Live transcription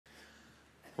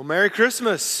Well, Merry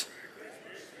Christmas.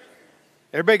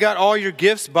 Everybody got all your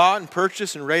gifts bought and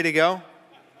purchased and ready to go?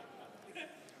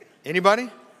 Anybody?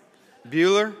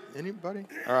 Bueller? Anybody?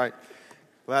 All right.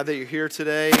 Glad that you're here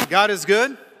today. God is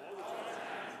good.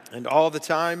 And all the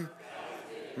time.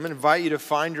 I'm going to invite you to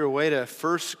find your way to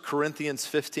 1 Corinthians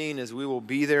 15 as we will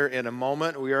be there in a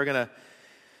moment. We are going to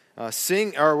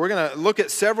we're going to look at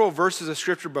several verses of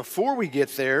Scripture before we get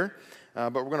there.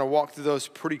 But we're going to walk through those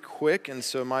pretty quick, and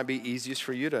so it might be easiest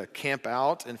for you to camp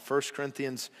out in 1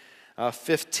 Corinthians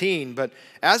 15. But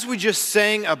as we just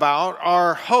sang about,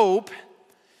 our hope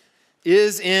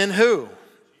is in who?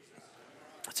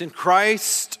 It's in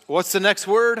Christ. What's the next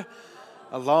word?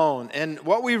 Alone. And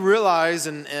what we realize,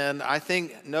 and I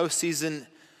think no season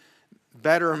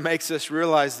better makes us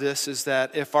realize this, is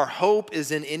that if our hope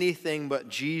is in anything but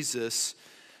Jesus,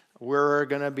 we're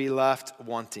going to be left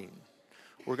wanting.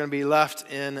 We're going to be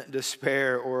left in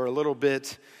despair or a little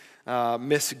bit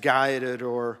misguided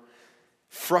or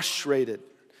frustrated.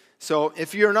 So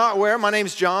if you're not aware, my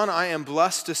name's John. I am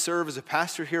blessed to serve as a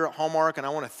pastor here at Hallmark, and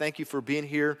I want to thank you for being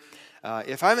here.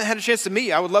 If I haven't had a chance to meet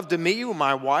you, I would love to meet you.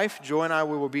 My wife, Joy, and I,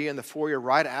 we will be in the foyer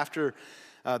right after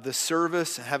the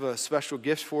service and have a special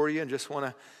gift for you and just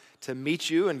want to meet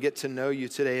you and get to know you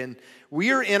today. And we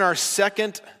are in our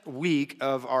second week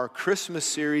of our Christmas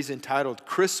series entitled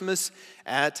Christmas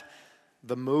at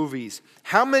the Movies.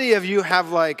 How many of you have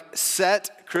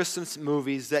set Christmas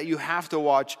movies that you have to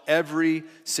watch every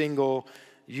single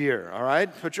year? All right,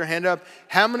 put your hand up.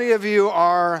 How many of you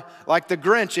are like the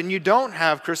Grinch and you don't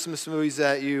have Christmas movies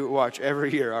that you watch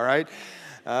every year? All right,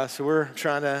 so we're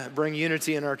trying to bring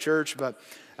unity in our church, but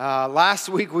last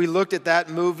week we looked at that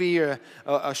movie, a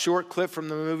short clip from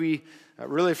the movie,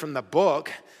 really from the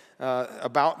book,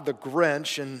 about the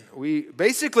Grinch, and we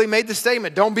basically made the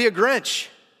statement, don't be a Grinch.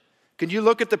 Can you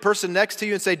look at the person next to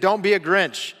you and say, don't be a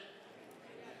Grinch?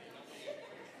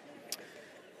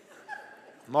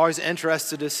 I'm always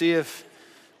interested to see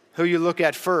who you look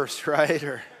at first, right?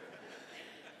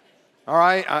 All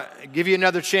right, I give you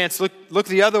another chance. Look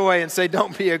the other way and say,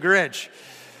 don't be a Grinch.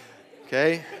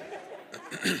 Okay?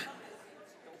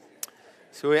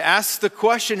 So we ask the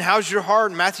question, how's your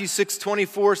heart? Matthew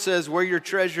 6:24 says, where your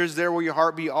treasure is, there will your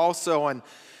heart be also. And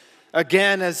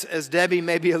again, as Debbie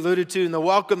maybe alluded to in the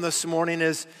welcome this morning,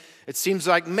 is it seems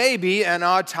like maybe an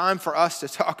odd time for us to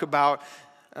talk about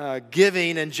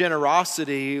giving and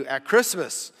generosity at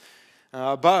Christmas.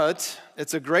 But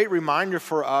it's a great reminder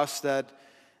for us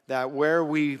that where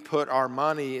we put our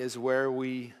money is where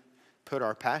we put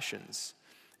our passions.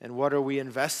 And what are we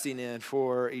investing in,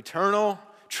 for eternal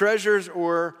treasures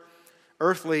or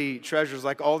earthly treasures,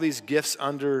 like all these gifts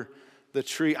under the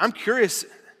tree? I'm curious,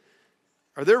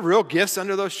 are there real gifts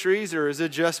under those trees, or is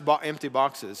it just empty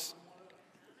boxes?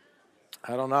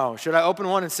 I don't know. Should I open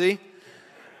one and see?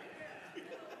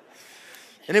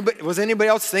 Was anybody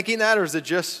else thinking that, or is it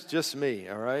just me?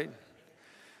 All right,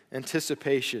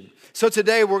 anticipation. So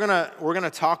today we're gonna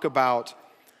talk about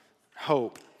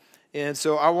hope. And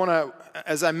so I want to,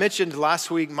 as I mentioned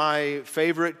last week, my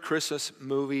favorite Christmas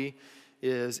movie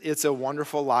is It's a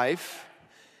Wonderful Life.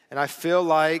 And I feel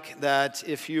like that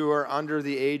if you are under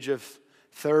the age of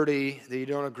 30, that you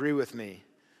don't agree with me.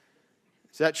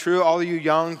 Is that true? All of you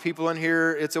young people in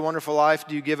here, It's a Wonderful Life,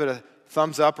 do you give it a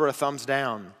thumbs up or a thumbs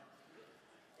down?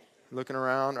 Looking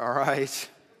around, all right.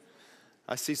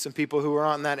 I see some people who are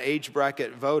on that age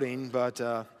bracket voting, but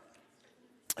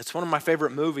it's one of my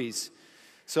favorite movies.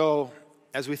 So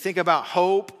as we think about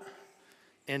hope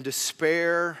and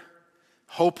despair,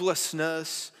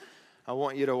 hopelessness, I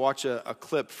want you to watch a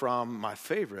clip from my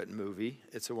favorite movie,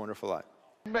 It's a Wonderful Life.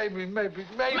 Maybe.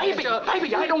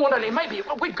 I don't want any maybe.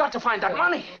 We've got to find that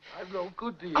money. I'm no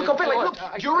good to you. Uncle Billy, look,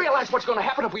 do you realize what's going to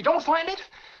happen if we don't find it?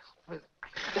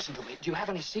 Listen to me. Do you have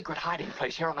any secret hiding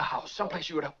place here in the house? Someplace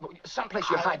you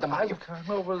hide the money. I've gone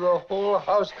over the whole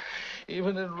house,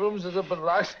 even in rooms that have been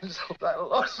locked since I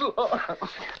lost Lord.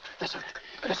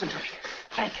 Listen to me.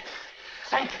 Think.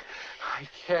 I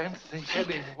can't think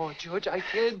anymore, George. I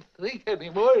can't think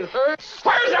anymore. It hurts.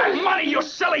 Where's that money, you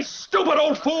silly, stupid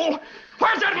old fool?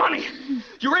 Where's that money?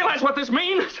 You realize what this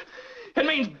means? It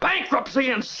means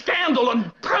bankruptcy and scandal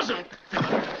and prison.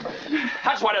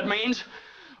 That's what it means.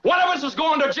 One of us is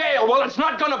going to jail. Well, it's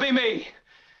not going to be me.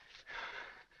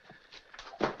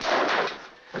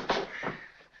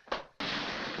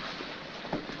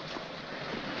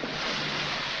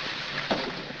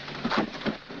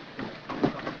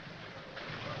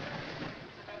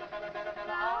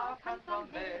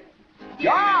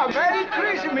 Yeah, Merry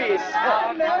Christmas!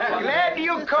 Glad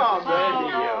you come.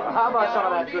 How about some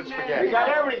of that good spaghetti? We got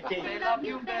everything.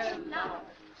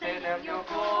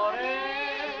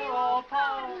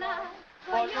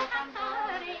 Voglio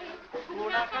cantare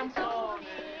una canzone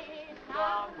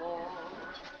d'amore.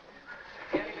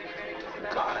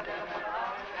 God.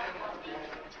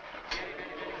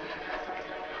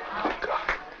 Oh,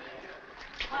 God.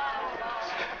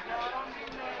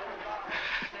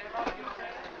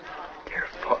 Dear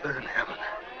Father in heaven,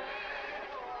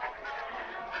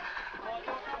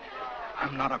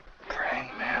 I'm not a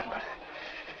praying man, but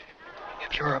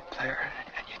if you're up there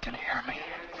and you can hear me,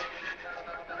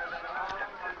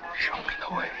 show me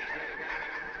the way.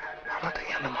 I'm at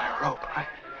the end of my rope, right?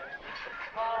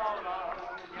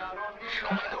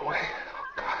 Show me the way, oh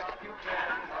God.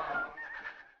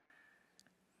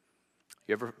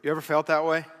 You ever felt that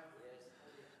way?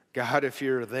 God, if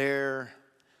you're there,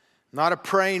 not a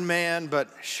praying man, but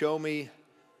show me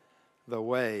the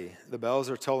way. The bells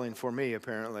are tolling for me,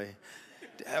 apparently.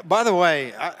 By the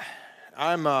way,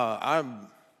 my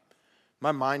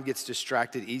mind gets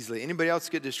distracted easily. Anybody else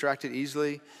get distracted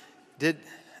easily?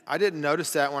 I didn't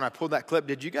notice that when I pulled that clip.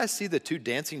 Did you guys see the two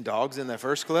dancing dogs in the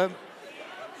first clip?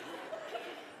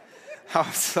 I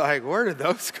was like, where did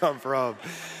those come from?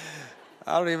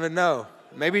 I don't even know.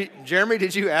 Maybe, Jeremy,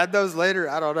 did you add those later?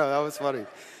 I don't know. That was funny.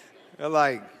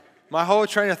 Like, my whole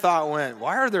train of thought went,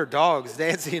 why are there dogs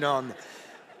dancing on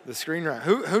the screen right?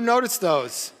 Who noticed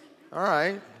those? All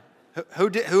right.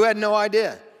 Who had no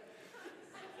idea?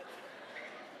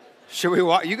 Should we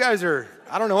watch? You guys are,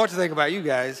 I don't know what to think about you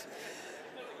guys.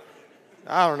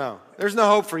 I don't know. There's no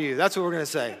hope for you. That's what we're going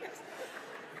to say.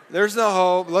 There's no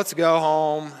hope. Let's go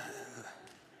home.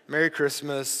 Merry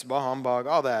Christmas, bah humbug,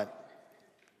 all that.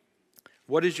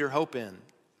 What is your hope in?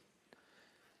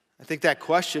 I think that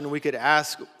question we could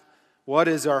ask, what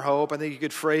is our hope? I think you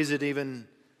could phrase it even,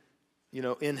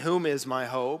 in whom is my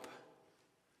hope?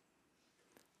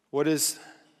 What is,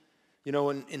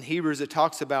 in Hebrews it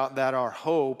talks about that our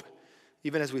hope,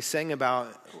 even as we sang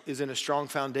about, is in a strong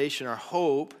foundation. Our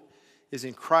hope is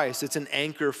in Christ. It's an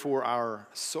anchor for our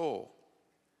soul.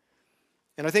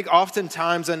 And I think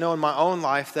oftentimes I know in my own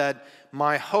life that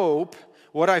my hope,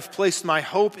 what I've placed my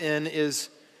hope in, is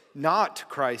not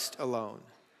Christ alone.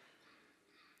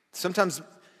 Sometimes,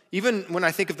 even when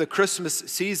I think of the Christmas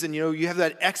season, you have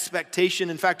that expectation.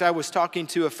 In fact, I was talking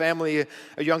to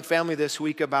a young family this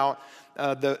week about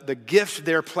the gift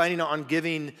they're planning on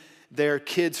giving their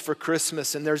kids for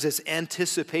Christmas. And there's this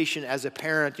anticipation as a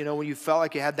parent, when you felt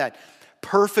like you had that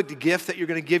perfect gift that you're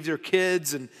going to give your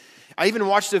kids. And I even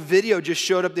watched a video just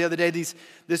showed up the other day.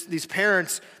 These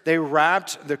parents, they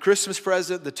wrapped the Christmas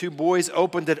present. The two boys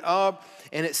opened it up,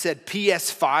 and it said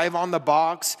PS5 on the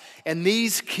box. And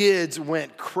these kids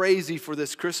went crazy for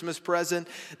this Christmas present.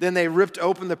 Then they ripped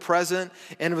open the present,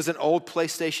 and it was an old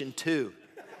PlayStation 2.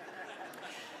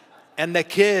 And the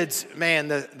kids, man,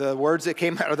 the words that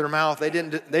came out of their mouth, they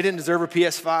didn't deserve a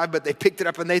PS5, but they picked it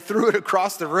up and they threw it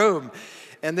across the room.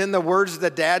 And then the words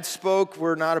that dad spoke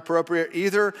were not appropriate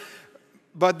either.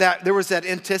 But there was that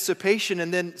anticipation.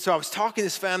 And then, so I was talking to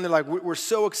this family, like, we're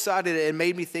so excited. It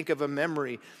made me think of a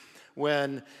memory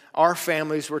when our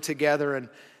families were together and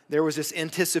there was this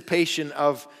anticipation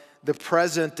of the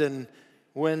present. And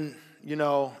when,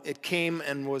 it came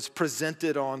and was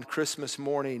presented on Christmas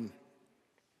morning,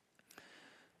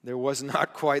 there was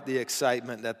not quite the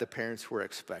excitement that the parents were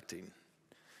expecting.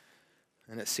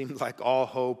 And it seemed like all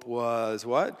hope was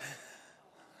what?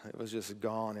 It was just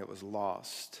gone. It was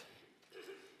lost.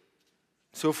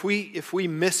 So if we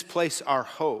misplace our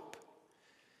hope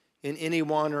in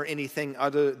anyone or anything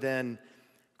other than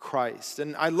Christ,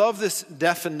 and I love this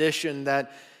definition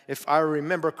that, if I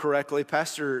remember correctly,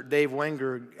 Pastor Dave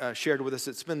Wenger shared with us.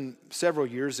 It's been several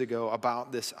years ago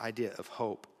about this idea of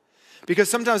hope. Because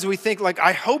sometimes we think, like,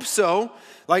 I hope so.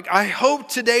 Like, I hope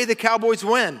today the Cowboys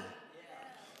win.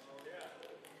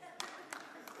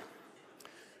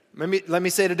 Let me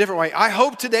say it a different way. I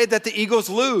hope today that the Eagles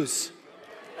lose.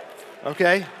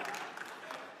 Okay?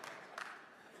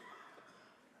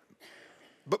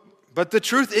 But the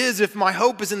truth is, if my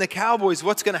hope is in the Cowboys,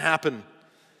 what's going to happen?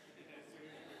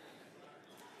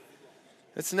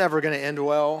 It's never going to end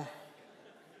well.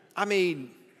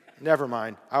 Never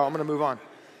mind. I'm going to move on.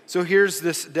 So here's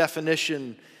this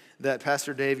definition that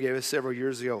Pastor Dave gave us several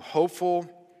years ago. Hopeful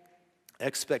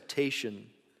expectation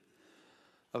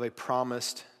of a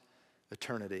promised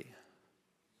eternity.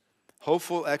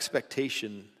 Hopeful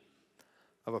expectation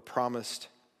of a promised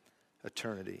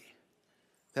eternity.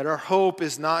 That our hope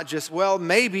is not just, well,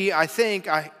 maybe, I think,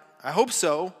 I hope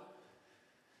so.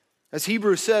 As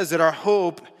Hebrews says, that our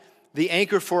hope, the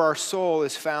anchor for our soul,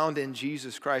 is found in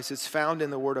Jesus Christ. It's found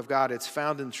in the Word of God. It's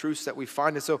found in truths that we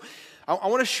find. And so I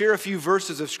want to share a few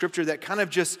verses of Scripture that kind of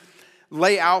just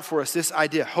lay out for us this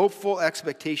idea, hopeful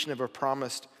expectation of a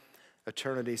promised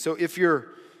eternity. So if you're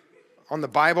on the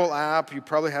Bible app, you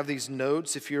probably have these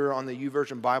notes. If you're on the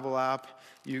YouVersion Bible app,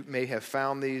 you may have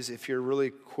found these. If you're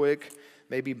really quick,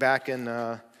 maybe back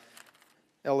in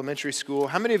elementary school.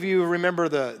 How many of you remember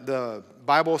the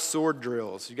Bible sword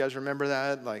drills? You guys remember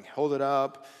that? Like, hold it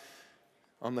up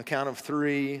on the count of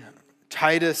 3.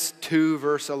 Titus 2,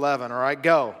 verse 11. All right,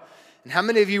 go. And how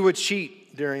many of you would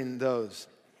cheat during those?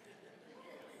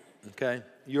 Okay,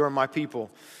 you are my people.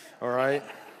 All right.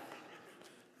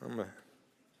 You're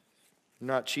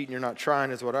not cheating, you're not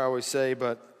trying, is what I always say,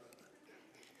 but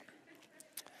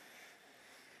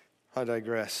I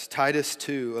digress. Titus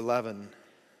 2, 11.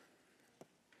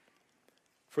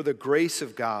 For the grace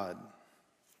of God,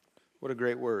 what a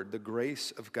great word, the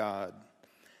grace of God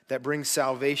that brings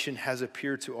salvation has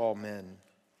appeared to all men.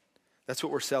 That's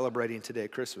what we're celebrating today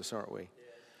at Christmas, aren't we?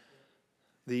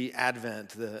 The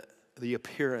advent, the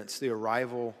appearance, the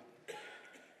arrival.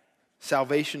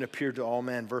 Salvation appeared to all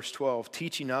men, verse 12,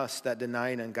 teaching us that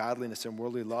denying ungodliness and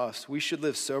worldly lust, we should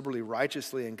live soberly,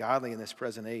 righteously, and godly in this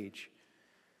present age.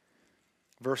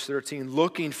 Verse 13,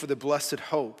 looking for the blessed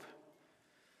hope.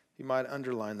 You might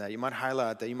underline that. You might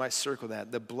highlight that. You might circle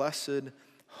that. The blessed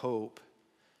hope.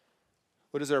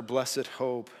 What is our blessed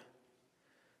hope?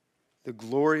 The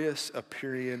glorious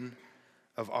appearing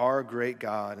of our great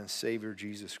God and Savior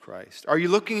Jesus Christ. Are you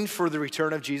looking for the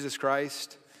return of Jesus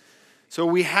Christ? So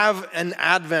we have an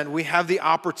Advent. We have the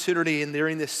opportunity, and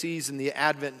during this season, the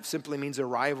Advent simply means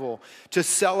arrival, to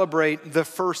celebrate the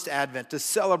first Advent, to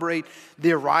celebrate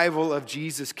the arrival of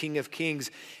Jesus, King of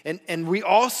Kings. And we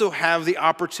also have the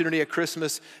opportunity at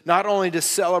Christmas not only to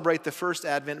celebrate the first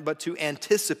Advent, but to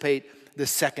anticipate the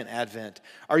second Advent.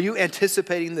 Are you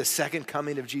anticipating the second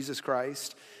coming of Jesus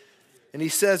Christ? And he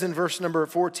says in verse number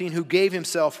 14, who gave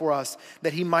himself for us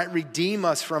that he might redeem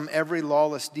us from every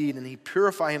lawless deed, and he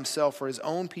purify himself for his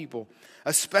own people,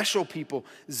 a special people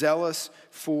zealous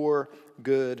for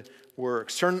good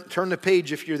works. Turn the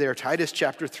page if you're there. Titus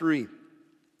chapter 3,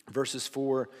 verses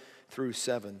 4 through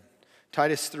 7.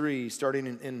 Titus 3,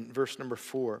 starting in verse number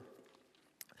 4.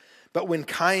 But when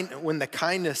the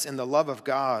kindness and the love of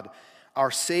God,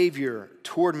 our Savior,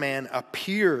 toward man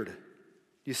appeared.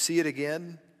 You see it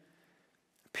again?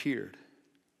 Appeared.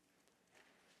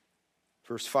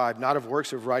 Verse 5, not of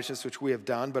works of righteousness which we have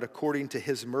done, but according to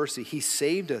his mercy, he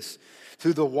saved us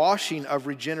through the washing of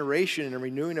regeneration and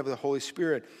renewing of the Holy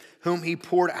Spirit, whom he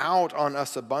poured out on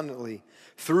us abundantly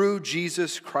through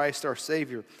Jesus Christ our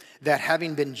Savior, that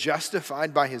having been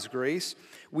justified by his grace,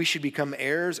 we should become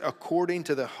heirs according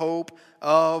to the hope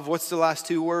of, what's the last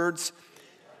two words?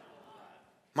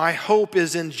 My hope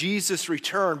is in Jesus'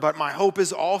 return, but my hope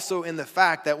is also in the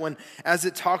fact that as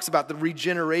it talks about the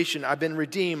regeneration, I've been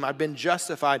redeemed, I've been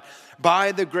justified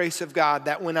by the grace of God,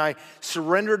 that when I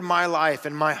surrendered my life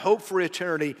and my hope for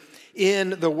eternity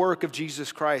in the work of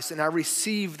Jesus Christ, and I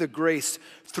receive the grace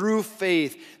through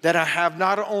faith, that I have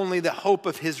not only the hope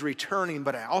of his returning,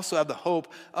 but I also have the hope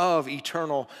of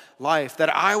eternal life,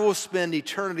 that I will spend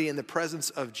eternity in the presence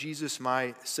of Jesus,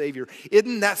 my Savior.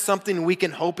 Isn't that something we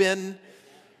can hope in?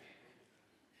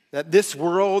 That this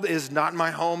world is not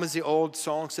my home, as the old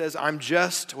song says. I'm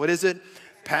just,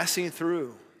 passing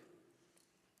through.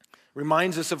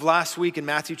 Reminds us of last week in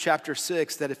Matthew chapter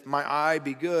 6, that if my eye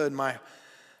be good, my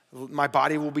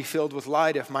body will be filled with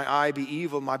light. If my eye be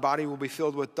evil, my body will be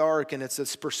filled with dark. And it's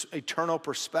this eternal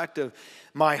perspective.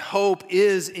 My hope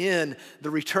is in the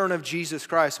return of Jesus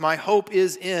Christ. My hope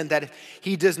is in that if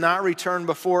he does not return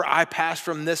before I pass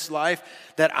from this life,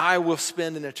 that I will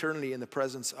spend an eternity in the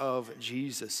presence of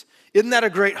Jesus. Isn't that a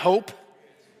great hope?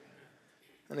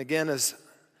 And again, as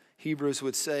Hebrews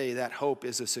would say, that hope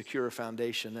is a secure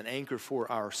foundation, an anchor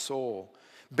for our soul,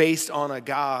 based on a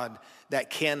God that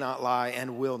cannot lie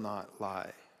and will not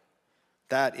lie.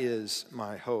 That is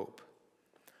my hope.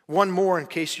 One more in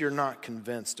case you're not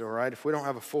convinced, all right? If we don't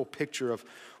have a full picture of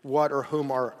what or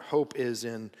whom our hope is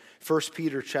in. 1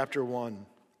 Peter chapter 1,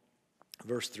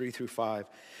 verse 3 through 5.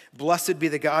 Blessed be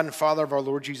the God and Father of our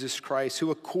Lord Jesus Christ,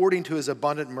 who according to his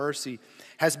abundant mercy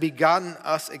has begotten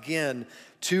us again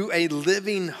to a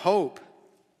living hope.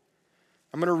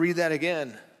 I'm going to read that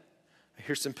again. I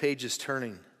hear some pages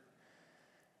turning.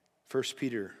 1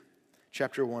 Peter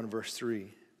chapter 1, verse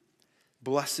 3.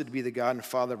 Blessed be the God and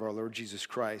Father of our Lord Jesus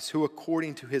Christ, who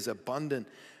according to his abundant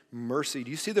mercy.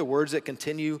 Do you see the words that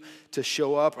continue to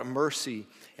show up? Mercy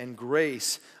and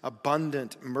grace,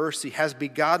 abundant mercy, has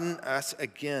begotten us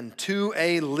again to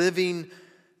a living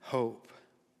hope.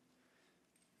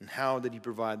 And how did he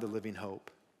provide the living hope?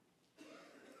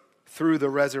 Through the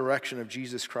resurrection of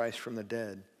Jesus Christ from the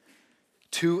dead,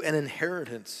 to an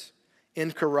inheritance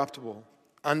incorruptible,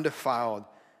 undefiled,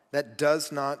 that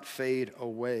does not fade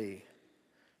away,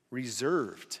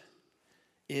 reserved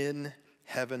in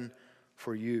heaven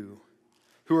for you,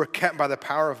 who are kept by the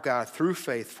power of God through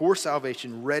faith for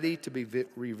salvation, ready to be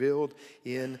revealed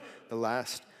in the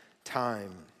last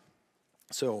time.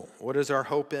 So, what is our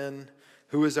hope in?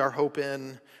 Who is our hope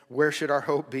in? Where should our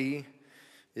hope be?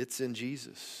 It's in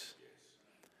Jesus.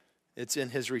 It's in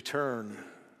his return.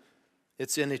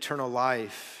 It's in eternal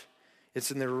life.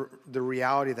 It's in the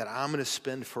reality that I'm going to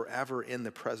spend forever in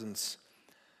the presence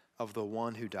of the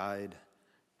one who died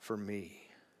for me.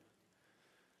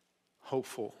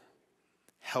 Hopeful,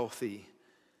 healthy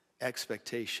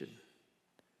expectation.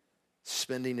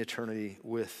 Spending eternity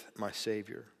with my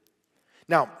Savior.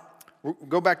 Now, we'll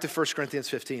go back to 1 Corinthians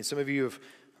 15. Some of you have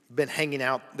been hanging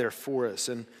out there for us.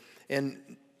 And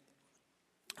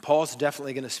Paul's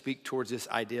definitely going to speak towards this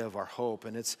idea of our hope.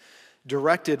 And it's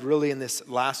directed really in this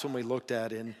last one we looked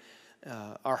at in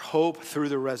our hope through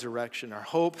the resurrection, our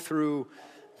hope through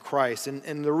Christ.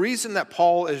 And the reason that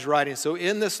Paul is writing, so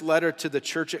in this letter to the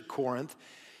church at Corinth,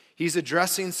 he's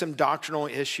addressing some doctrinal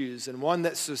issues. And one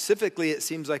that specifically it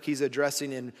seems like he's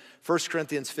addressing in 1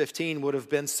 Corinthians 15 would have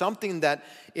been something that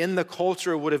in the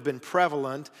culture would have been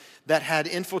prevalent that had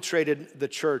infiltrated the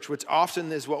church, which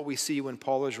often is what we see when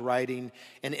Paul is writing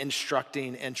and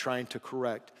instructing and trying to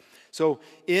correct. So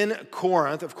in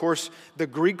Corinth, of course, the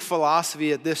Greek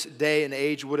philosophy at this day and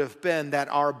age would have been that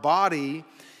our body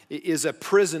is a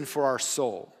prison for our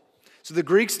soul. So the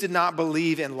Greeks did not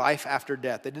believe in life after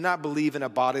death. They did not believe in a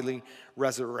bodily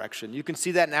resurrection. You can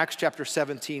see that in Acts chapter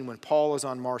 17 when Paul is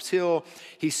on Mars Hill.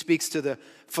 He speaks to the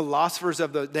philosophers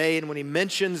of the day, and when he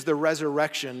mentions the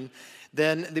resurrection,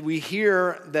 then we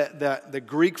hear that the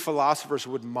Greek philosophers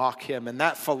would mock him. And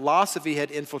that philosophy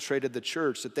had infiltrated the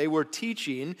church, that they were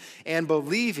teaching and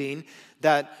believing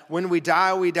that when we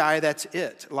die, that's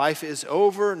it. Life is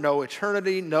over, no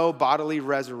eternity, no bodily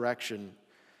resurrection,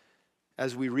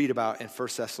 as we read about in 1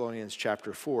 Thessalonians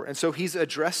chapter 4. And so he's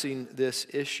addressing this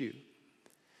issue.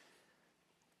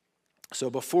 So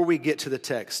before we get to the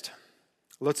text,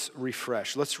 let's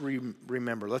refresh, let's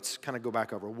remember, let's kind of go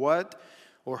back over what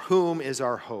or whom is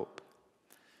our hope.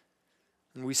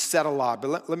 And we said a lot,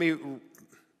 but let me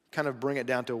kind of bring it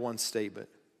down to one statement.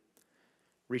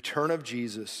 Return of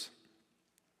Jesus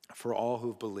for all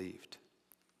who've believed.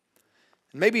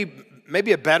 And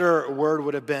maybe a better word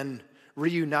would have been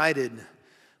reunited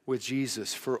with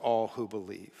Jesus for all who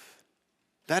believe.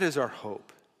 That is our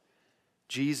hope.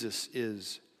 Jesus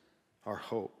is our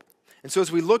hope. And so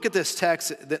as we look at this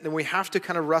text, then we have to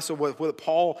kind of wrestle with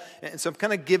Paul. And so I'm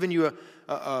kind of giving you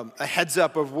a heads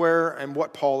up of where and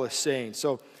what Paul is saying.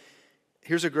 So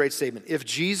here's a great statement. If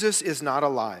Jesus is not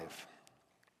alive,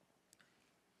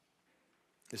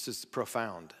 this is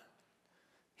profound,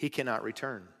 he cannot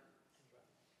return.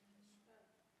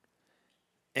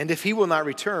 And if he will not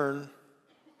return,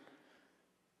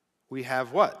 we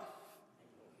have what?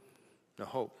 No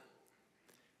hope.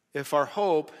 If our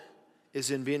hope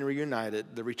is in being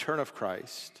reunited, the return of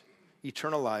Christ,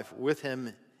 eternal life with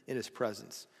him in his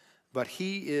presence, but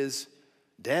he is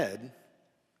dead,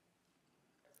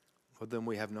 well, then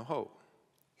we have no hope.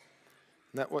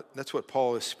 And that's what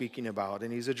Paul is speaking about.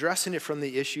 And he's addressing it from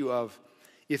the issue of,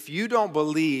 if you don't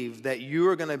believe that you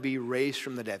are going to be raised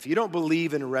from the dead, if you don't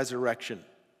believe in resurrection,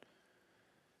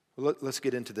 let's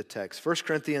get into the text. 1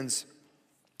 Corinthians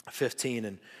 15,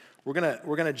 and we're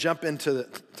gonna jump into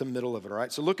the middle of it, all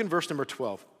right? So look in verse number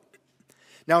 12.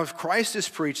 Now, if Christ is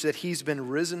preached that he's been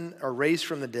risen or raised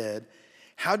from the dead,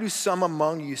 how do some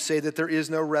among you say that there is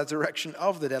no resurrection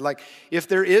of the dead? Like, if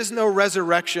there is no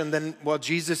resurrection, then, well,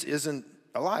 Jesus isn't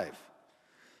alive.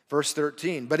 Verse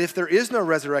 13, but if there is no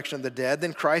resurrection of the dead,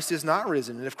 then Christ is not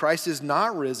risen. And if Christ is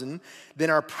not risen, then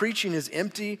our preaching is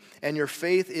empty and your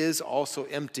faith is also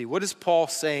empty. What is Paul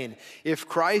saying? If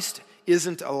Christ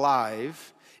isn't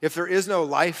alive, if there is no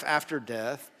life after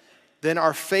death, then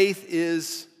our faith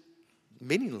is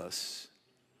meaningless.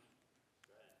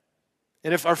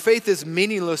 And if our faith is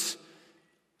meaningless,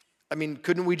 I mean,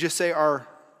 couldn't we just say our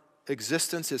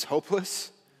existence is hopeless?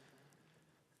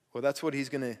 Well, that's what he's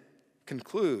going to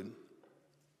conclude.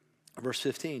 Verse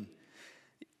 15.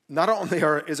 Not only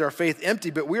is our faith empty,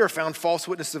 but we are found false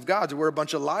witnesses of God. So we're a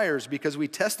bunch of liars because we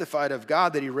testified of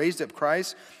God that he raised up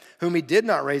Christ, whom he did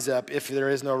not raise up if there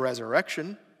is no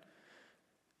resurrection.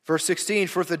 Verse 16,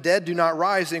 for if the dead do not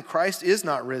rise, then Christ is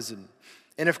not risen.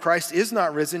 And if Christ is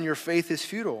not risen, your faith is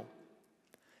futile.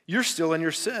 You're still in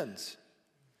your sins.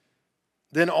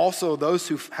 Then also those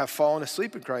who have fallen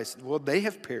asleep in Christ, well, they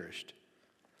have perished.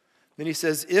 Then he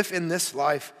says, if in this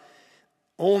life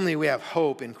only we have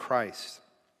hope in Christ.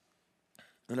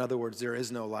 In other words, there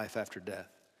is no life after death.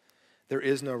 there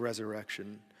is no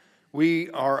resurrection. We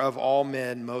are of all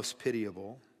men most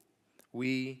pitiable.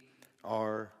 We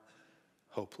are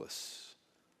hopeless.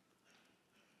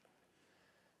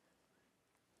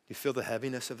 You feel the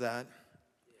heaviness of that?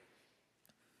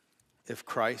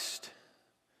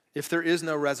 If there is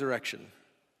no resurrection,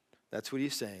 that's what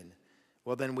he's saying,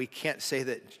 well, then we can't say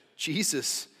that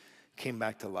Jesus came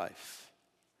back to life.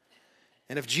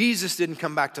 And if Jesus didn't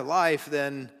come back to life,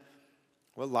 then,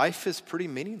 well, life is pretty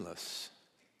meaningless.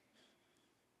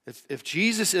 If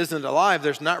Jesus isn't alive,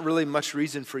 there's not really much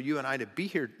reason for you and I to be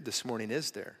here this morning,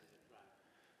 is there?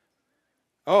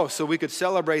 Oh, so we could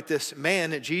celebrate this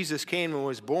man that Jesus came and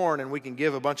was born, and we can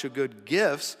give a bunch of good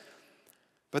gifts,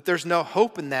 but there's no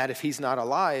hope in that if he's not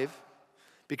alive.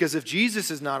 Because if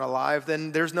Jesus is not alive,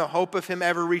 then there's no hope of him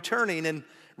ever returning and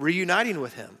reuniting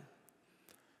with him.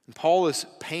 And Paul is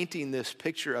painting this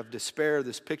picture of despair,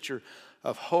 this picture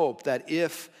of hope, that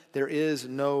if there is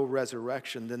no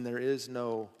resurrection, then there is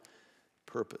no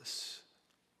purpose.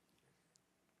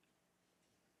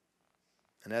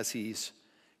 And as he's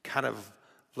kind of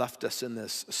left us in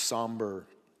this somber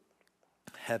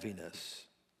heaviness,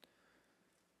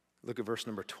 look at verse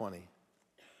number 20.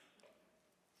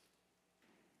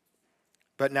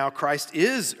 But now Christ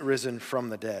is risen from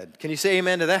the dead. Can you say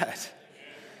amen to that?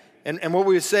 And what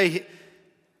we would say,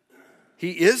 he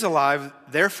is alive,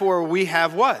 therefore we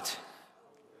have what?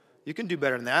 You can do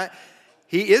better than that.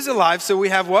 He is alive, so we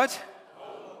have what?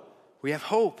 Hope. We have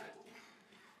hope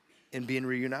in being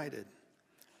reunited.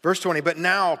 Verse 20, but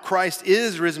now Christ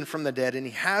is risen from the dead, and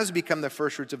he has become the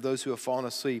firstfruits of those who have fallen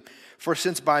asleep. For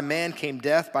since by man came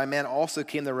death, by man also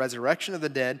came the resurrection of the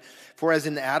dead. For as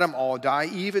in Adam all die,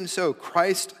 even so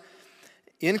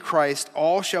in Christ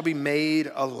all shall be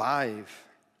made alive.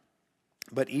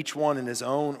 But each one in his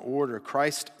own order.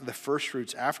 Christ the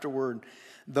firstfruits, afterward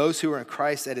those who are in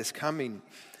Christ at his coming.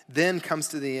 Then comes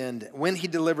to the end, when he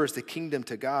delivers the kingdom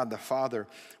to God the Father,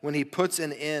 when he puts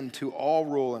an end to all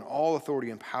rule and all authority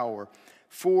and power,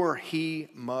 for he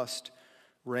must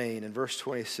reign. In verse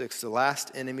 26, the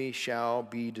last enemy shall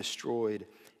be destroyed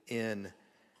in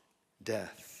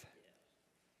death.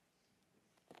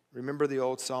 Remember the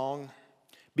old song?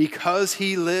 Because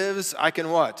he lives, I can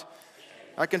what?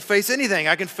 I can face anything.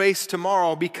 I can face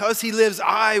tomorrow. Because he lives,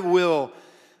 I will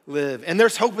live. And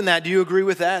there's hope in that. Do you agree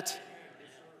with that?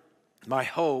 My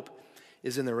hope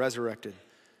is in the resurrected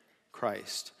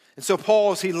Christ. And so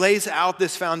Paul, as he lays out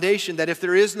this foundation that if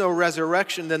there is no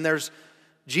resurrection, then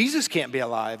Jesus can't be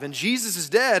alive. And Jesus is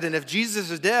dead. And if Jesus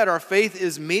is dead, our faith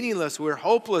is meaningless. We're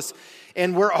hopeless.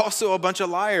 And we're also a bunch of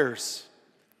liars.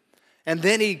 And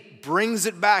then he brings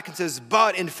it back and says,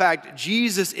 but in fact,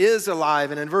 Jesus is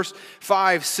alive. And in verse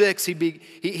 5, 6,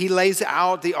 he lays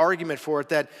out the argument for it,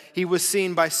 that he was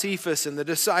seen by Cephas and the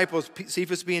disciples,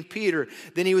 Cephas being Peter.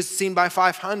 Then he was seen by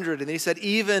 500. And he said,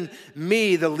 even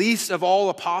me, the least of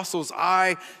all apostles,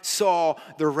 I saw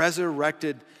the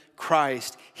resurrected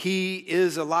Christ. He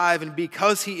is alive. And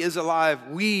because he is alive,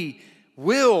 we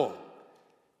will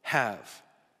have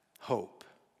hope.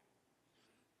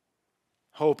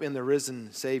 Hope in the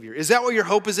risen Savior. Is that what your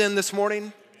hope is in this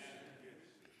morning?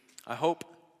 I hope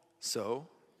so.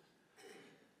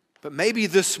 But maybe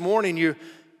this morning you're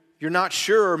not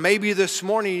sure. Or maybe this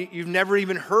morning you've never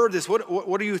even heard this.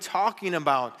 What are you talking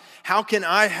about? How can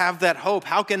I have that hope?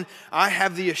 How can I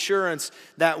have the assurance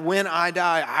that when I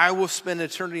die, I will spend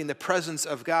eternity in the presence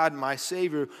of God, my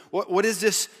Savior? What is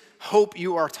this hope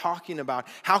you are talking about?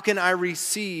 How can I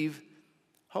receive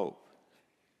hope?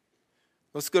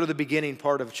 Let's go to the beginning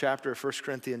part of 1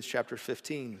 Corinthians chapter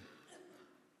 15.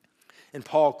 And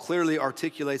Paul clearly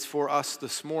articulates for us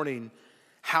this morning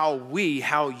how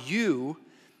you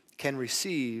can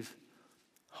receive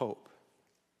hope.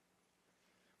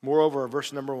 Moreover,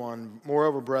 verse number 1,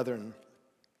 moreover, brethren,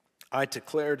 I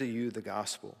declare to you the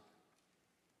gospel,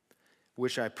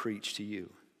 which I preach to you,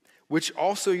 which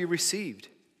also you received,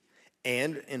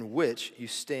 and in which you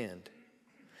stand,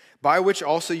 by which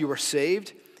also you are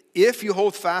saved, if you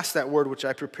hold fast that word which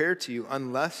I prepared to you,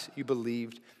 unless you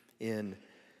believed in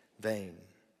vain.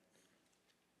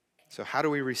 So how do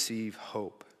we receive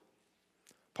hope?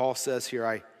 Paul says here,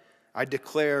 I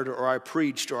declared, or I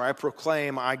preached, or I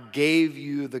proclaim, I gave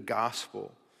you the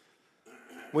gospel.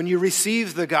 When you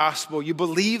receive the gospel, you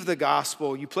believe the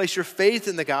gospel, you place your faith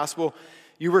in the gospel,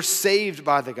 you were saved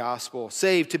by the gospel,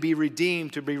 saved to be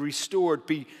redeemed, to be restored,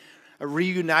 be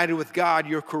reunited with God,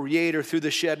 your Creator, through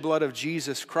the shed blood of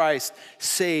Jesus Christ,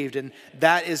 saved. And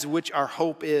that is which our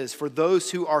hope is. For those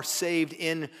who are saved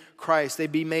in Christ, they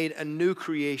be made a new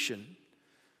creation.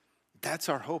 That's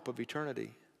our hope of eternity.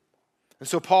 And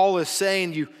so Paul is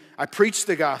saying, I preached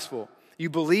the gospel. You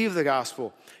believe the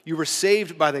gospel. You were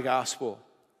saved by the gospel.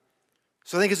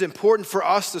 So I think it's important for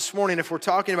us this morning, if we're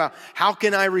talking about how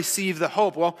can I receive the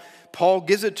hope? Well, Paul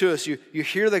gives it to us. You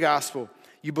hear the gospel.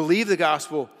 You believe the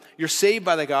gospel. You're saved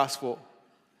by the gospel.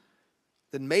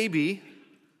 Then maybe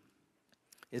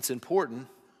it's important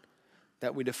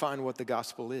that we define what the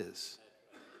gospel is.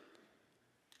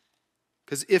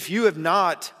 Because if you have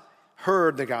not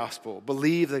heard the gospel,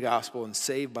 believed the gospel, and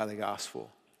saved by the gospel,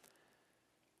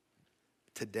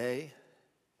 today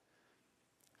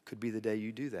could be the day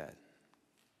you do that.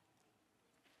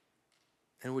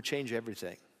 And it would change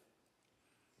everything.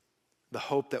 The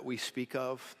hope that we speak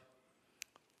of,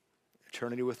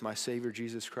 eternity with my Savior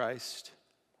Jesus Christ,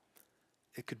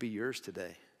 it could be yours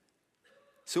today.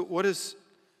 So what is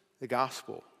the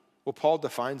gospel? Well, Paul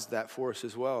defines that for us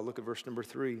as well. Look at verse number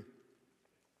 3.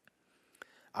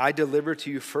 I delivered to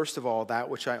you first of all that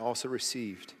which I also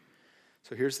received.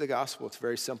 So here's the gospel. It's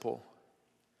very simple.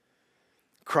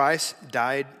 Christ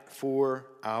died for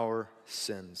our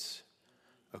sins,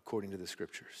 according to the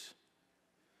scriptures.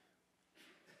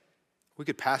 We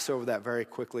could pass over that very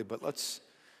quickly, but let's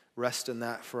rest in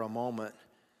that for a moment.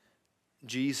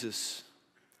 Jesus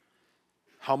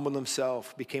humbled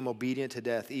himself, became obedient to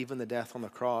death, even the death on the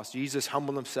cross. Jesus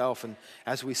humbled himself, and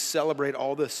as we celebrate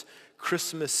all this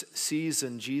Christmas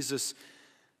season, Jesus,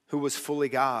 who was fully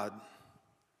God,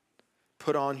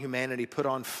 put on humanity, put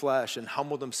on flesh, and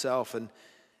humbled himself and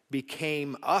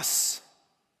became us.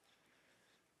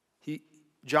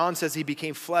 John says he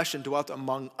became flesh and dwelt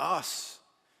among us.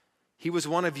 He was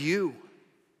one of you.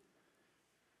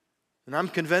 And I'm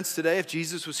convinced today if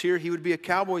Jesus was here, he would be a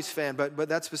Cowboys fan, but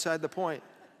that's beside the point.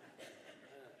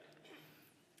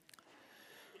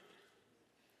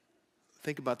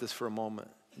 Think about this for a moment.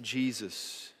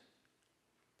 Jesus,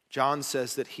 John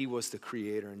says that he was the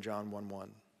creator in John 1:1.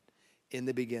 In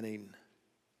the beginning,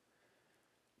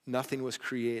 nothing was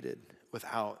created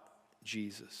without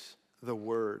Jesus, the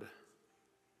Word.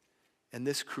 And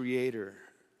this creator,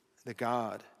 the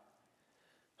God,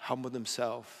 humbled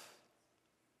himself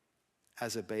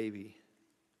as a baby,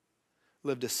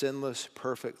 lived a sinless,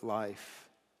 perfect life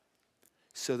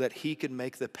so that he could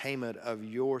make the payment of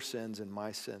your sins and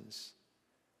my sins,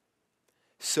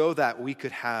 so that we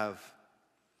could have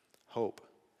hope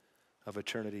of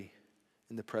eternity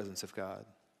in the presence of God.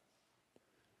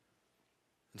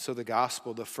 And so the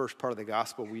gospel, the first part of the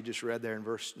gospel we just read there in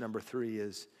verse number 3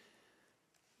 is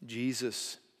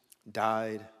Jesus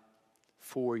died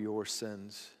for your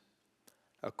sins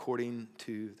according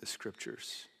to the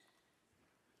scriptures.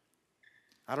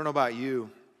 I don't know about you,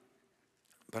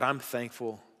 but I'm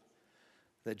thankful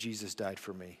that Jesus died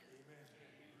for me.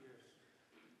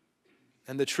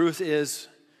 And the truth is,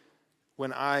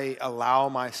 when I allow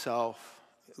myself,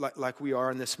 like we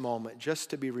are in this moment,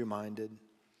 just to be reminded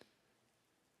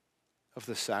of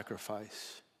the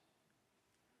sacrifice.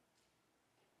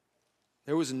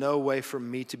 There was no way for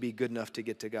me to be good enough to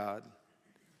get to God.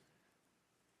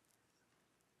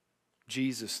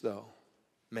 Jesus, though,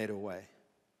 made a way.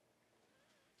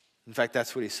 In fact,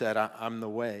 that's what he said. I'm the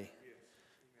way,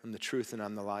 I'm the truth, and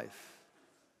I'm the life.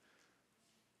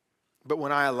 But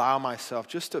when I allow myself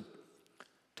just to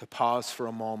pause for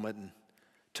a moment and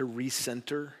to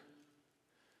recenter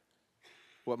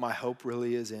what my hope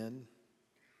really is in,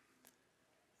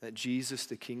 that Jesus,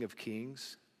 the King of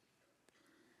Kings,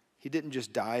 he didn't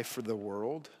just die for the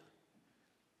world,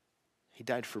 he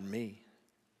died for me.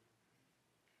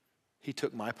 He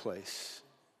took my place.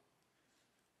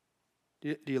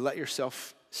 Do you let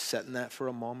yourself sit in that for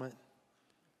a moment?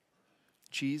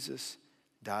 Jesus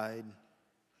died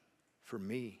for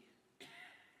me.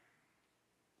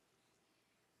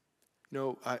 You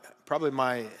know,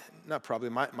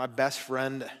 my best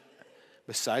friend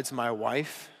besides my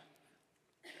wife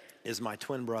is my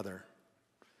twin brother.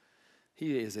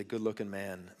 He is a good-looking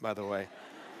man, by the way.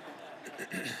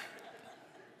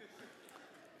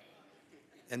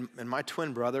 And my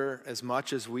twin brother, as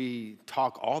much as we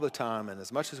talk all the time and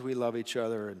as much as we love each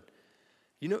other, and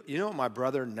you know what my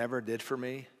brother never did for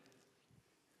me?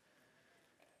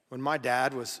 When my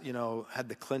dad was, had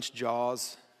the clenched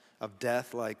jaws of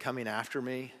death, like coming after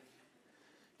me.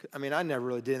 I mean, I never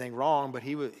really did anything wrong, but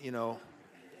he was, you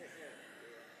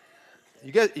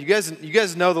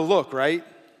guys know the look, right?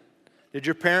 Did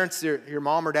your parents, your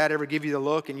mom or dad ever give you the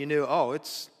look and you knew, oh,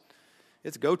 it's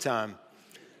go time.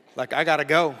 Like, I gotta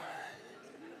go.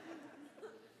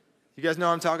 You guys know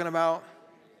what I'm talking about?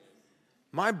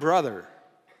 My brother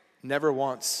never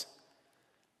once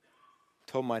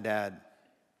told my dad,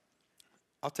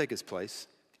 I'll take his place.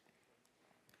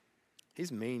 He's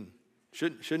mean.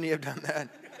 Shouldn't he have done that?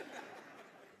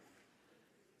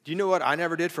 Do you know what I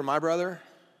never did for my brother?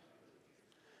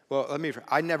 Well,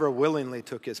 I never willingly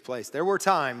took his place. There were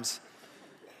times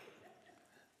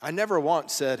I never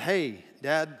once said, hey,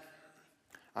 Dad,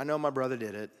 I know my brother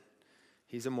did it.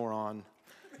 He's a moron.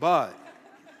 But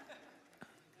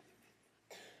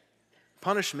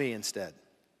punish me instead.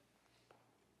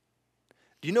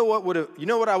 Do you know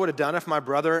what I would have done if my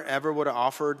brother ever would have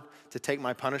offered to take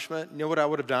my punishment? You know what I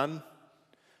would have done?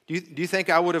 Do you think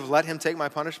I would have let him take my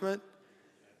punishment?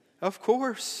 Of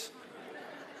course.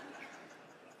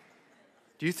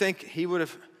 Do you think he would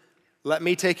have let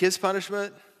me take his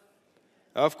punishment?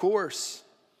 Of course.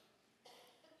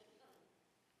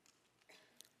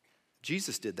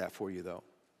 Jesus did that for you, though,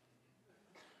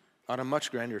 on a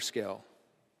much grander scale.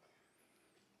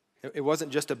 It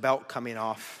wasn't just a belt coming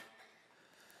off.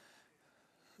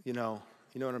 You know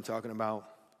what I'm talking about.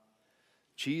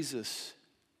 Jesus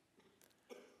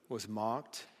was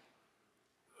mocked,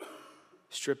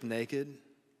 stripped naked,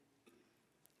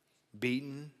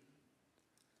 beaten.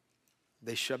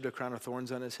 They shoved a crown of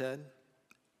thorns on his head.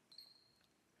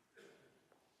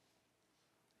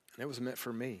 And it was meant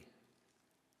for me.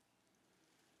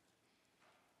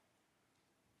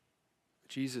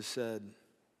 Jesus said,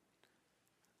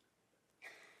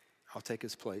 I'll take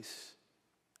his place.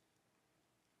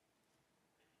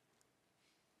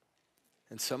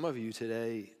 And some of you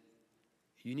today,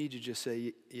 you need to just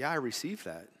say, yeah, I received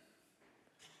that.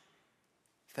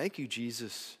 Thank you,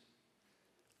 Jesus,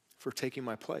 for taking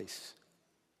my place.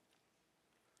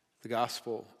 The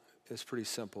gospel is pretty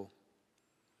simple.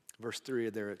 Verse 3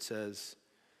 there it says,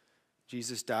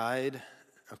 Jesus died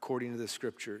according to the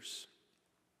scriptures.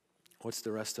 What's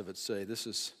the rest of it say? This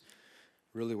is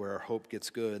really where our hope gets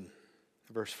good.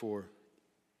 Verse 4.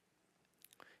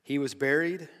 He was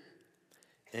buried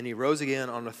and he rose again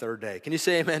on the third day. Can you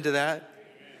say amen to that?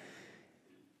 Amen.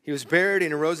 He was buried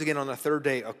and he rose again on the third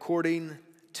day according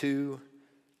to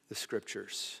the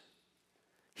scriptures.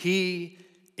 He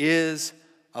is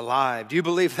alive. Do you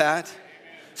believe that? Amen.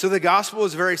 So the gospel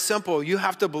is very simple. You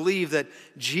have to believe that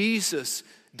Jesus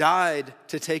died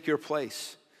to take your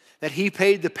place, that he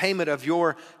paid the payment of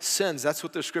your sins. That's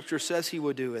what the scripture says he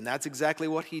would do, and that's exactly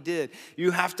what he did.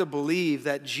 You have to believe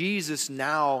that Jesus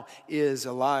now is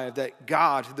alive, that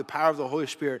God, through the power of the Holy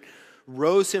Spirit,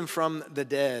 rose him from the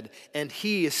dead, and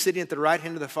he is sitting at the right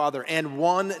hand of the Father. And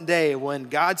one day when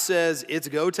God says it's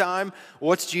go time,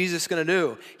 what's Jesus going to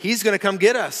do? He's going to come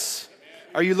get us.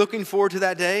 Are you looking forward to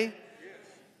that day?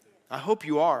 I hope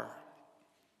you are.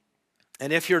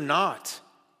 And if you're not,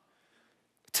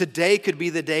 today could be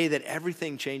the day that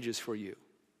everything changes for you.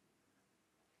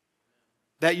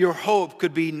 That your hope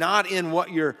could be not in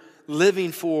what you're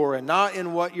living for and not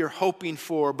in what you're hoping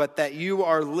for, but that you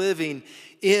are living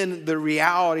in the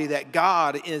reality that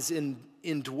God is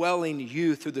indwelling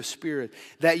you through the Spirit.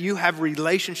 That you have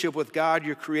relationship with God,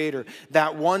 your Creator.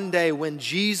 That one day when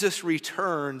Jesus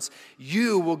returns,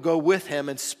 you will go with him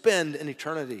and spend an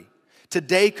eternity.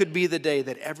 Today could be the day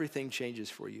that everything changes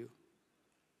for you.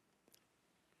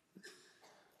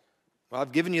 Well,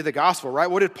 I've given you the gospel,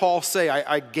 right? What did Paul say?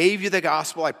 I gave you the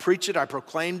gospel, I preached it, I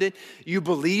proclaimed it. You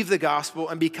believe the gospel,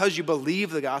 and because you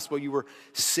believe the gospel, you were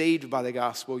saved by the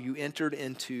gospel. You entered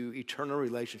into eternal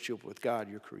relationship with God,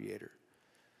 your Creator.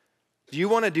 Do you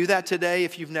want to do that today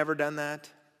if you've never done that?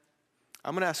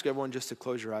 I'm going to ask everyone just to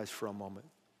close your eyes for a moment.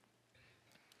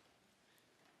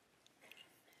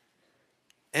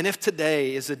 And if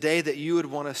today is a day that you would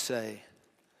want to say,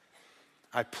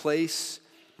 I place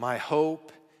my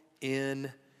hope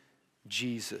in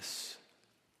Jesus,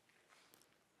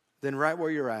 then right where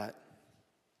you're at,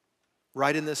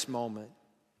 right in this moment,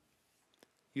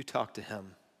 you talk to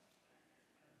him.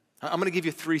 I'm going to give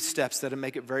you 3 steps that'll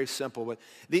make it very simple. But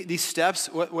these steps,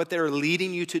 what they're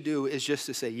leading you to do is just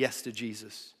to say yes to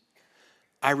Jesus.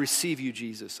 I receive you,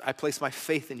 Jesus. I place my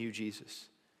faith in you, Jesus.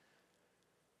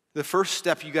 The first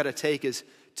step you got to take is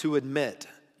to admit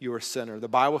you're a sinner. The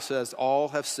Bible says all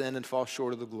have sinned and fall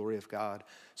short of the glory of God.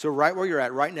 So right where you're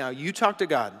at right now, you talk to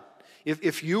God.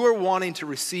 If you are wanting to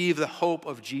receive the hope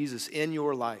of Jesus in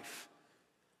your life,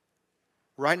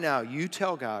 right now you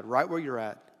tell God, right where you're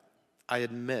at, I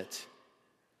admit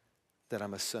that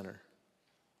I'm a sinner.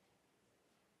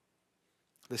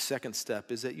 The second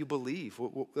step is that you believe.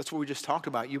 That's what we just talked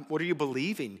about. What are you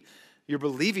believing? You're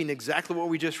believing exactly what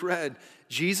we just read.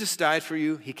 Jesus died for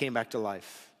you. He came back to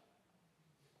life.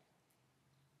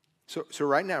 So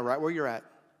right now, right where you're at,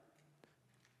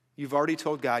 you've already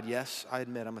told God, yes, I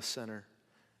admit I'm a sinner.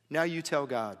 Now you tell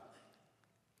God,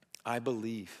 I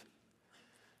believe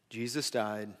Jesus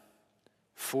died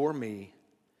for me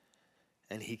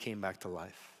and he came back to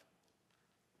life.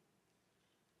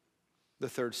 the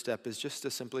third step is just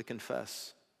to simply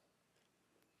confess.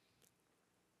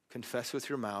 Confess with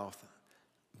your mouth,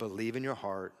 believe in your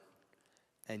heart,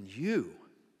 and you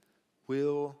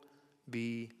will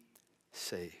be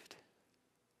saved.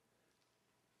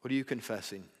 What are you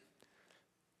confessing?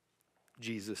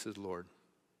 Jesus is Lord.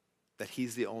 That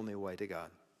he's the only way to God.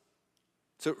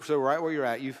 So right where you're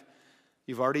at, you've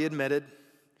already admitted,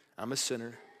 I'm a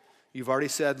sinner. You've already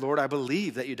said, Lord, I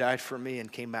believe that you died for me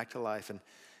and came back to life. And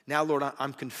now, Lord,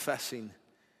 I'm confessing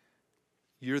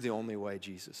you're the only way,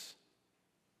 Jesus.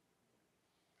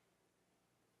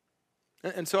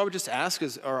 And so I would just ask,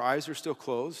 as our eyes are still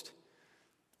closed,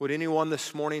 would anyone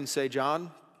this morning say,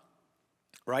 John,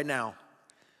 right now,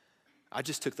 I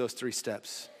just took those 3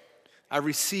 steps. I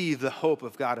received the hope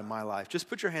of God in my life. Just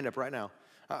put your hand up right now.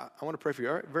 I want to pray for you.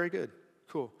 All right, very good.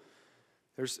 Cool.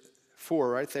 There's 4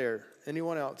 right there.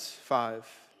 Anyone else? 5.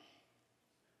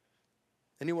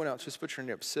 Anyone else? Just put your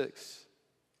hand up. 6.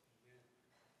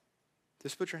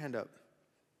 Just put your hand up.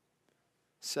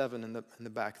 7 in the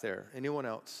back there. Anyone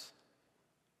else?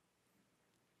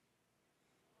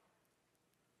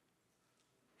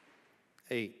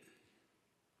 8.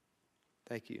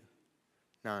 Thank you.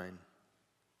 9.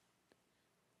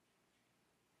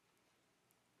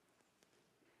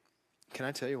 Can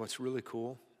I tell you what's really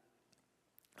cool?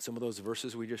 Some of those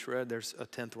verses we just read, there's a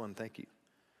 10th one, thank you.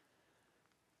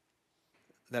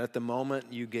 That at the moment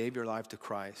you gave your life to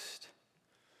Christ,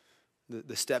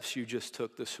 the steps you just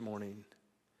took this morning,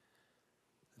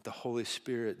 the Holy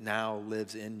Spirit now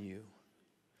lives in you.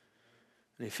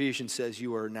 And Ephesians says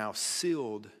you are now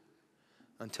sealed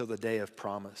until the day of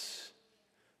promise,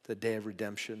 the day of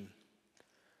redemption.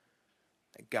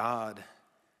 That God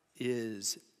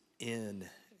is in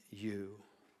you.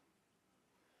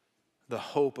 The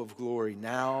hope of glory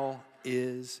now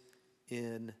is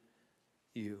in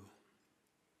you.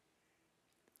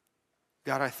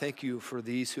 God, I thank you for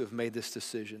these who have made this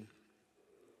decision.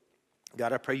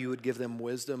 God, I pray you would give them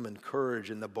wisdom and courage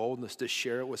and the boldness to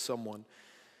share it with someone.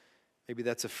 Maybe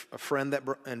that's a friend that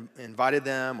invited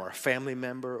them, or a family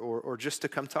member, or just to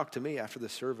come talk to me after the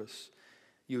service.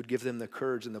 You would give them the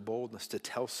courage and the boldness to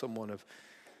tell someone of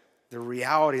the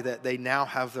reality that they now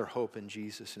have their hope in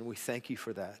Jesus, and we thank you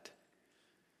for that.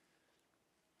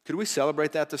 Could we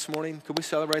celebrate that this morning? Could we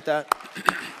celebrate that?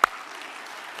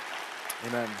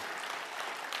 Amen.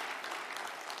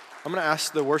 I'm going to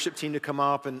ask the worship team to come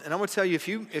up, and I'm going to tell you,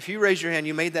 if you raise your hand,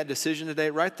 you made that decision today,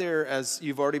 right there as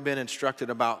you've already been instructed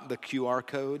about the QR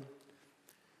code.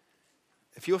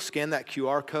 If you'll scan that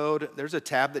QR code, there's a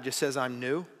tab that just says, I'm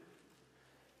new.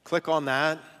 Click on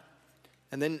that,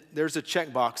 and then there's a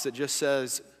checkbox that just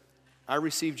says, I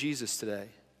received Jesus today.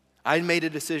 I made a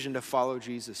decision to follow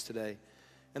Jesus today.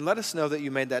 And let us know that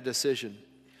you made that decision.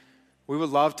 We would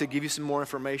love to give you some more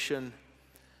information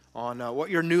on what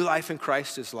your new life in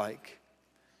Christ is like.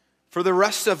 For the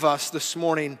rest of us this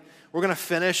morning, we're going to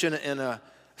finish in a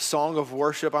song of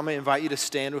worship. I'm going to invite you to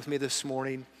stand with me this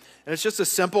morning. And it's just a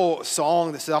simple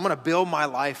song that says, I'm going to build my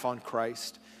life on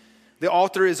Christ. The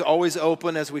altar is always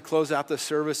open as we close out the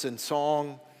service in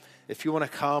song. If you want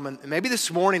to come, and maybe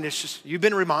this morning it's just you've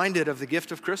been reminded of the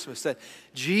gift of Christmas, that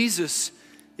Jesus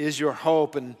is your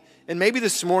hope. And maybe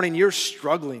this morning you're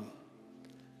struggling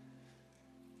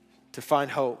to find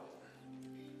hope.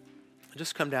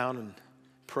 Just come down and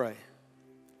pray.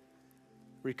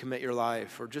 Recommit your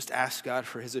life, or just ask God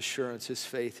for his assurance, his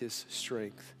faith, his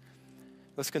strength.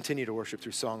 Let's continue to worship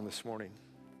through song this morning.